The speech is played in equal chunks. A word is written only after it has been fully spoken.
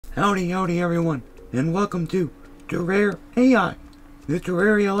Howdy everyone, and welcome to TerrarAI, the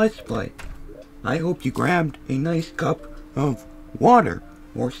Terraria Let's Play. I hope you grabbed a nice cup of water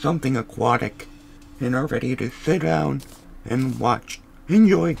or something aquatic and are ready to sit down and watch.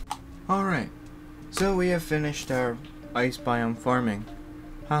 Enjoy! Alright, so we have finished our ice biome farming.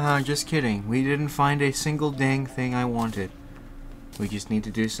 Haha, just kidding. We didn't find a single dang thing I wanted. We just need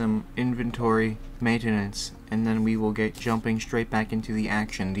to do some inventory maintenance, and then we will get jumping straight back into the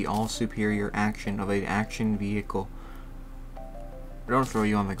action, the all-superior action of an action vehicle. Don't throw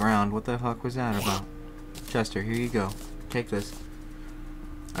you on the ground. What the fuck was that about? Chester, here you go. Take this.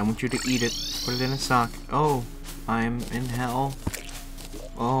 I want you to eat it. Put it in a sock. Oh, I'm in hell.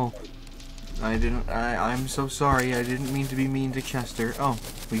 Oh, I'm so sorry. I didn't mean to be mean to Chester. Oh,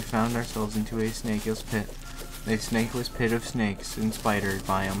 we found ourselves into a snakeless pit. A snakeless pit of snakes and spider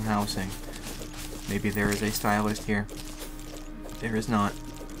biome housing. Maybe there is a stylist here. There is not.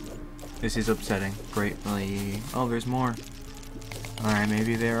 This is upsetting greatly. Oh, there's more. Alright,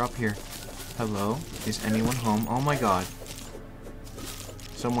 maybe they're up here. Hello? Is anyone home? Oh my god.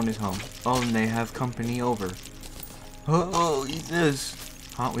 Someone is home. Oh, and they have company over. Oh, eat this.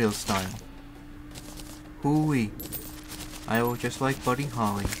 Hot Wheels style. Hooey. I will just like Buddy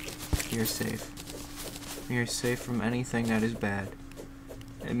Holly. You're safe. You're safe from anything that is bad.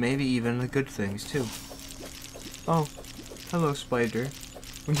 And maybe even the good things, too. Oh, hello, spider.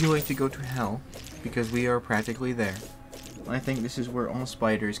 Would you like to go to hell? Because we are practically there. I think this is where all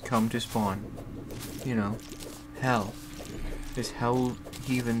spiders come to spawn. You know, hell. This hell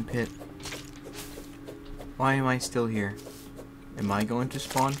heathen pit. Why am I still here? Am I going to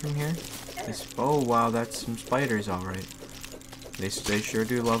spawn from here? Oh, wow, that's some spiders, alright. They sure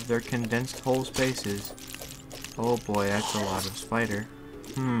do love their condensed whole spaces. Oh boy, that's a lot of spider.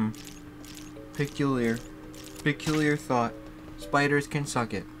 Peculiar. Peculiar thought. Spiders can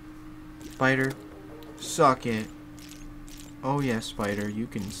suck it. Spider, suck it. Oh yes, spider, you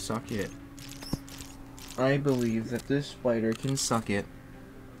can suck it. I believe that this spider can suck it.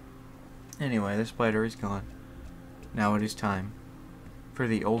 Anyway, the spider is gone. Now it is time for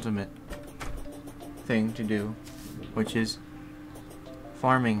the ultimate thing to do, which is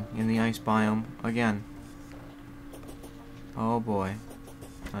farming in the ice biome again. Oh boy.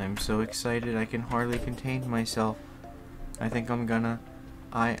 I'm so excited I can hardly contain myself. I think I'm gonna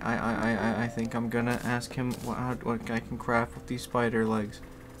I think I'm gonna ask him what I can craft with these spider legs.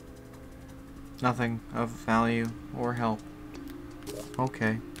 Nothing of value or help.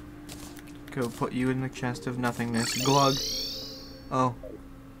 Okay. Go put you in the chest of nothingness. Glug! Oh.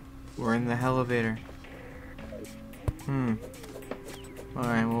 We're in the elevator. Alright,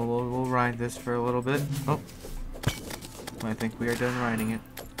 well, we'll ride this for a little bit. Oh. I think we are done riding it.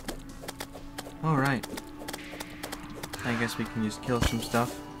 Alright. I guess we can just kill some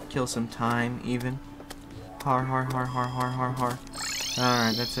stuff. Kill some time, even. Har. Alright,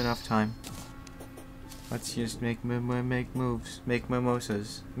 that's enough time. Let's just make moves. Make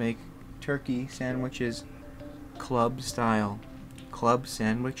mimosas. Make turkey sandwiches. Club style. Club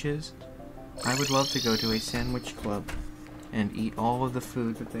sandwiches? I would love to go to a sandwich club and eat all of the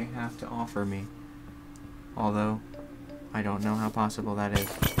food that they have to offer me. Although, I don't know how possible that is.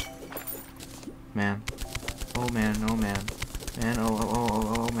 Man. Oh man, oh man. Man,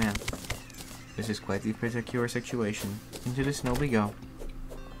 oh man. This is quite the particular situation. Into the snow we go.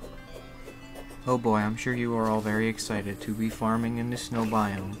 Oh boy, I'm sure you are all very excited to be farming in the snow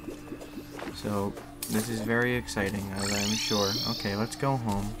biome. So, this is very exciting, as I'm sure. Okay, let's go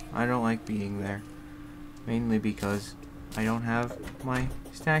home. I don't like being there. Mainly because I don't have my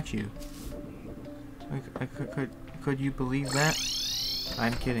statue. Could you believe that?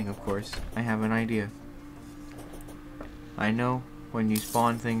 I'm kidding, of course. I have an idea. I know when you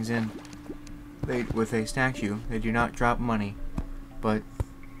spawn things in with a statue, they do not drop money, but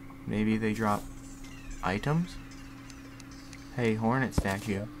maybe they drop items? Hey, hornet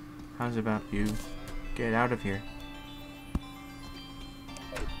statue, how's about you get out of here?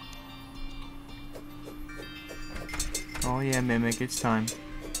 Oh yeah, Mimic, it's time.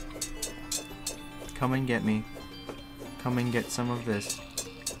 Come and get me. Come and get some of this.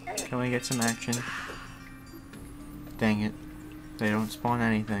 Come and get some action. Dang it. They don't spawn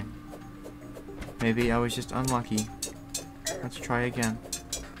anything. Maybe I was just unlucky. Let's try again.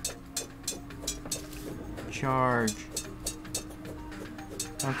 Charge.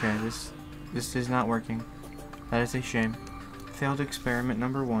 Okay, this is not working. That is a shame. Failed experiment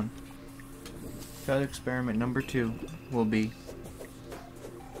number 1. Failed experiment number 2 will be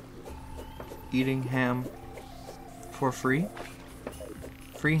eating ham for free.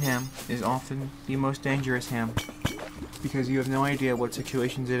 Free ham is often the most dangerous ham. because you have no idea what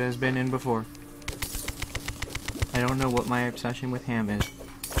situations it has been in before. I don't know what my obsession with ham is.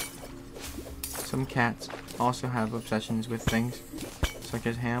 Some cats also have obsessions with things, such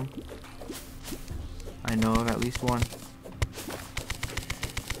as ham. I know of at least one.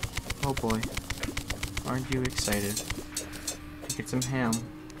 Oh boy, aren't you excited to get some ham,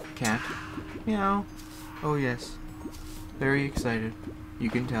 cat? Meow. Oh yes, very excited. You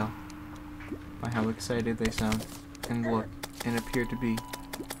can tell by how excited they sound and look and appear to be.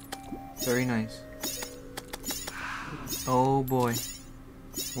 Very nice. Oh boy,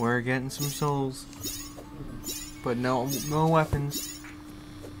 we're getting some souls, but no weapons.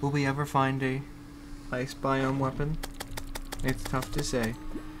 Will we ever find a ice biome weapon? It's tough to say,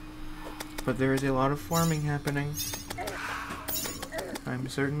 but there is a lot of farming happening. I'm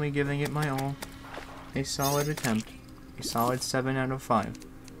certainly giving it my all. A solid attempt. A solid 7 out of 5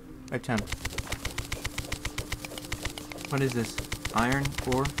 attempt. What is this? Iron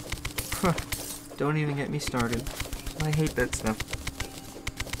ore? Don't even get me started. I hate that stuff.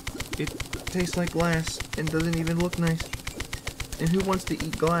 It tastes like glass and doesn't even look nice. And who wants to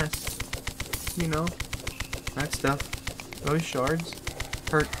eat glass? You know? That stuff. Those shards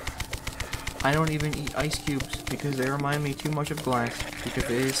hurt. I don't even eat ice cubes because they remind me too much of glass because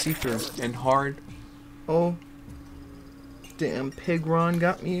it is see-through and hard. Oh. Damn, Pig Ron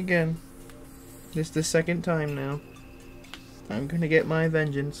got me again. This is the second time now. I'm gonna get my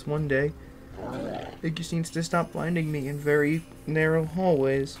vengeance one day. It just needs to stop finding me in very narrow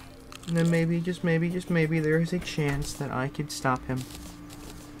hallways. And then maybe, just maybe, there is a chance that I could stop him.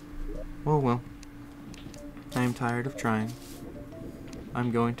 Oh well. I am tired of trying.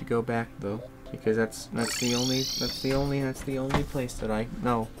 I'm going to go back though, because that's the only place that I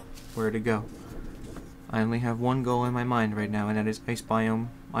know where to go. I only have one goal in my mind right now, and that is ice biome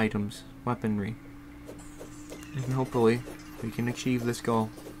items, weaponry. And hopefully we can achieve this goal.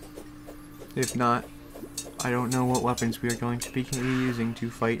 If not, I don't know what weapons we are going to be using to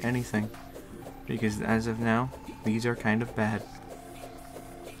fight anything, because as of now, these are kind of bad.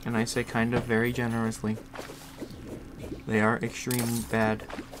 And I say kind of very generously. They are extremely bad.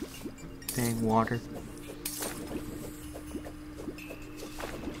 Dang water.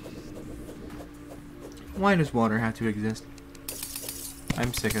 Why does water have to exist?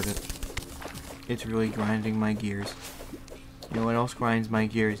 I'm sick of it. It's really grinding my gears. You know what else grinds my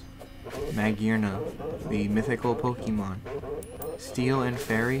gears? Magirna, the mythical Pokemon. Steel and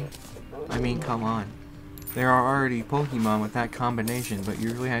Fairy? I mean, come on. There are already Pokemon with that combination, but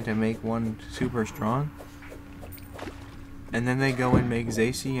you really had to make one super strong? And then they go and make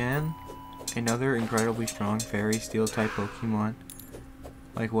Zacian, another incredibly strong Fairy Steel type Pokemon.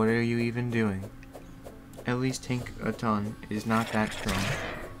 Like, what are you even doing? At least Tinkaton is not that strong,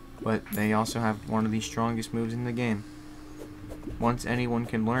 but they also have one of the strongest moves in the game. Once anyone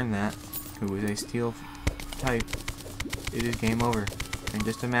can learn that, who is a Steel type, it is game over. And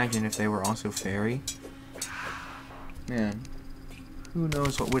just imagine if they were also Fairy. Man, who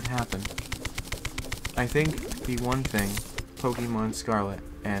knows what would happen. I think the one thing Pokemon Scarlet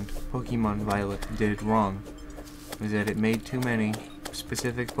and Pokemon Violet did wrong was that it made too many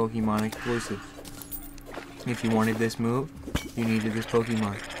specific Pokemon exclusive. If you wanted this move, you needed this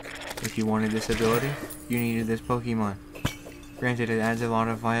Pokemon. If you wanted this ability, you needed this Pokemon. Granted, it adds a lot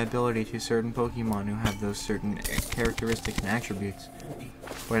of viability to certain Pokemon who have those certain characteristics and attributes,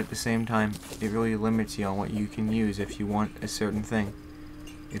 but at the same time, it really limits you on what you can use if you want a certain thing.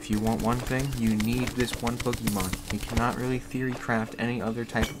 If you want one thing, you need this one Pokemon. You cannot really theory craft any other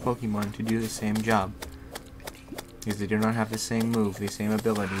type of Pokemon to do the same job, because they do not have the same move, the same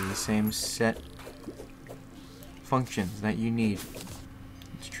ability, the same set functions that you need.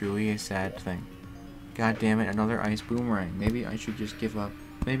 It's truly a sad thing. God damn it, another ice boomerang. Maybe I should just give up.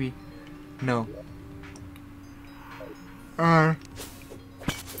 Maybe. No. We'll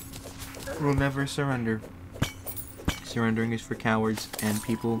never surrender. Surrendering is for cowards and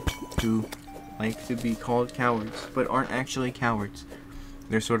people who like to be called cowards, but aren't actually cowards.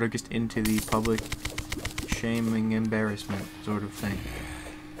 They're sort of just into the public shaming, embarrassment sort of thing.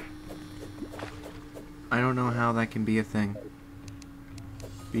 I don't know how that can be a thing.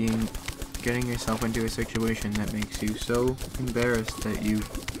 Getting yourself into a situation that makes you so embarrassed that you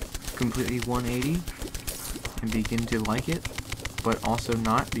completely 180 and begin to like it, but also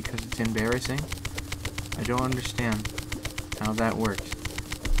not because it's embarrassing. I don't understand how that works.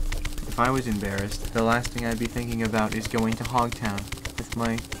 If I was embarrassed, the last thing I'd be thinking about is going to Hogtown with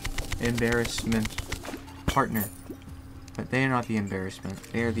my embarrassment partner. But they are not the embarrassment,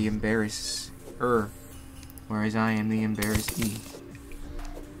 they are the embarrasser, whereas I am the embarrassee.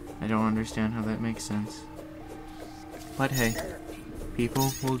 I don't understand how that makes sense. But hey,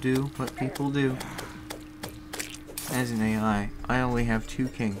 people will do what people do. As an AI, I only have two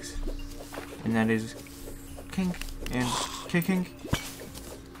kinks, and that is kink and kicking.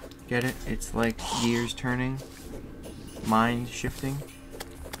 Get it? It's like gears turning, mind shifting,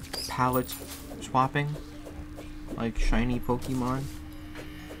 palette swapping, like shiny Pokemon.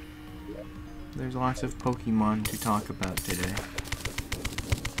 There's lots of Pokemon to talk about today.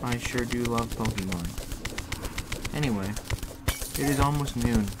 I sure do love Pokemon. Anyway, it is almost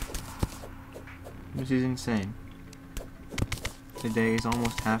noon. This is insane. The day is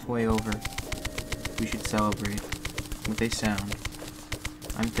almost halfway over. We should celebrate with a sound.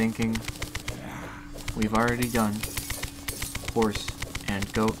 I'm thinking we've already done horse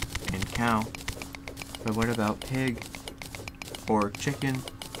and goat and cow, but what about pig or chicken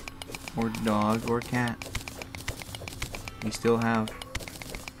or dog or cat? We still have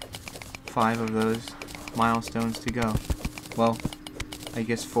 5 of those milestones to go. Well, I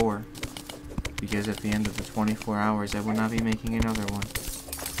guess 4, because at the end of the 24 hours I will not be making another one.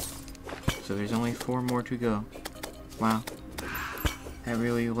 So there's only 4 more to go. Wow. That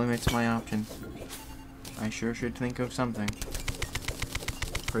really limits my options. I sure should think of something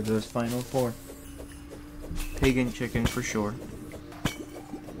for those final 4. Pig and chicken for sure.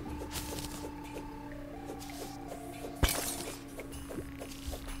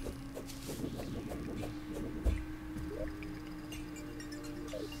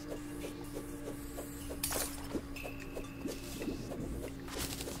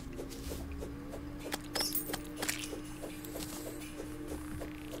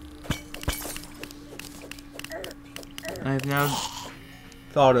 I've now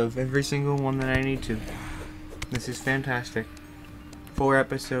thought of every single one that I need to. This is fantastic. 4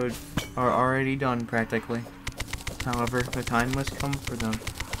 episodes are already done, practically. However, the time must come for them.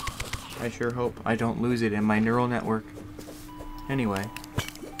 I sure hope I don't lose it in my neural network. Anyway,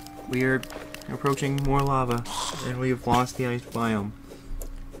 we are approaching more lava, and we have lost the ice biome.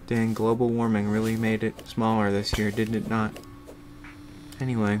 Dang, global warming really made it smaller this year, didn't it not?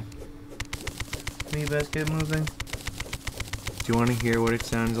 Anyway, we best get moving. Do you want to hear what it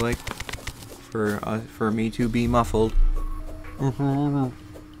sounds like for me to be muffled?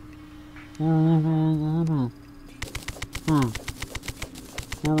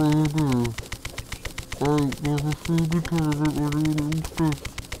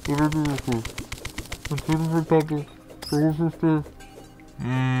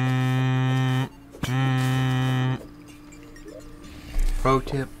 Pro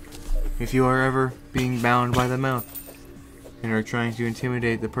tip: if you are ever being bound by the mouth and are trying to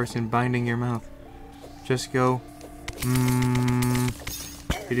intimidate the person binding your mouth, just go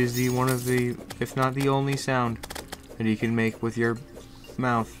It is one of the, if not the only sound that you can make with your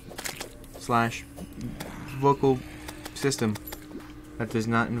mouth / vocal system that does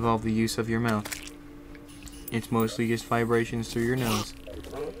not involve the use of your mouth. It's mostly just vibrations through your nose.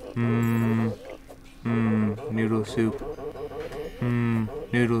 Noodle soup.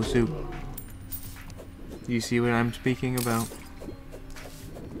 Noodle soup. You see what I'm speaking about?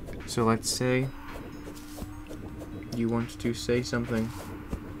 So let's say you want to say something.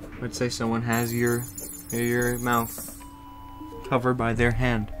 Let's say someone has your mouth covered by their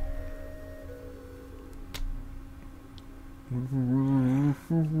hand.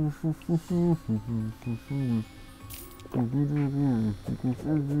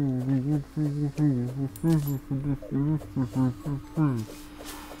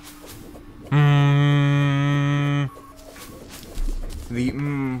 The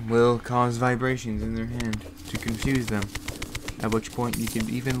will cause vibrations in their hand to confuse them, at which point you can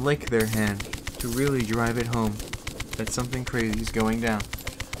even lick their hand to really drive it home that something crazy is going down.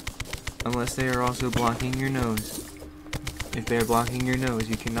 Unless they are also blocking your nose. If they are blocking your nose,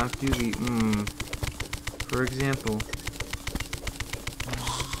 you cannot do the For example,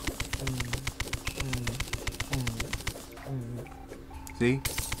 see?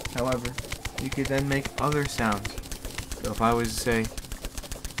 However, you could then make other sounds. So if I was to say,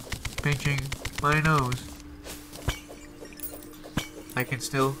 pinching my nose, I can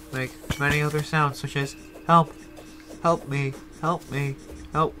still make many other sounds such as help, help me, help me,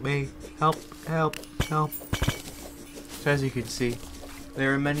 help me, help, help, help. So as you can see,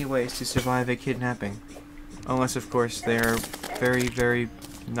 there are many ways to survive a kidnapping. Unless of course they are very, very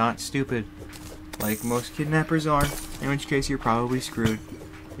not stupid, like most kidnappers are, in which case you're probably screwed,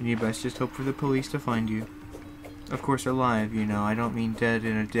 and you best just hope for the police to find you. Of course alive, you know, I don't mean dead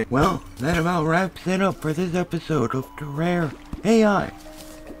in a dick. Well, that about wraps it up for this episode of TerrarAI.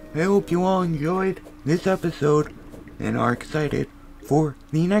 I hope you all enjoyed this episode and are excited for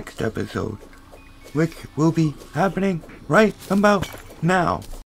the next episode. which will be happening right about now.